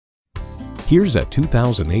Here's a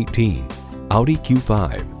 2018 Audi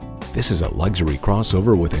Q5. This is a luxury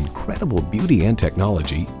crossover with incredible beauty and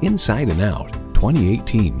technology inside and out.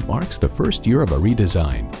 2018 marks the first year of a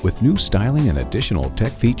redesign with new styling and additional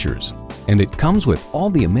tech features. And it comes with all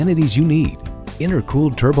the amenities you need.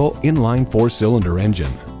 Intercooled turbo inline 4-cylinder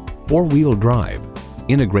engine, 4-wheel drive,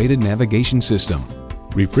 integrated navigation system,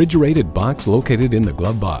 refrigerated box located in the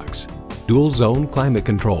glove box, dual zone climate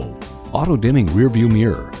control, auto dimming rear view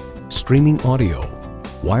mirror, streaming audio,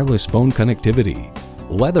 wireless phone connectivity,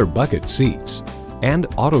 leather bucket seats, and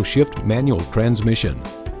auto shift manual transmission.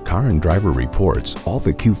 Car and Driver reports all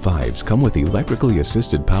the Q5s come with electrically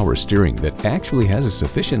assisted power steering that actually has a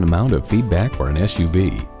sufficient amount of feedback for an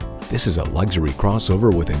SUV. This is a luxury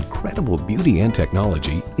crossover with incredible beauty and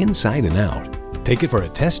technology inside and out. Take it for a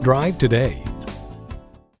test drive today.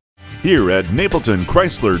 Here at Napleton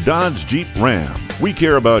Chrysler Dodge Jeep Ram, we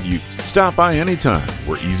care about you. Stop by anytime.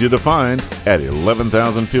 We're easy to find at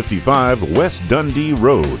 11,055 West Dundee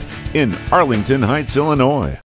Road in Arlington Heights, Illinois.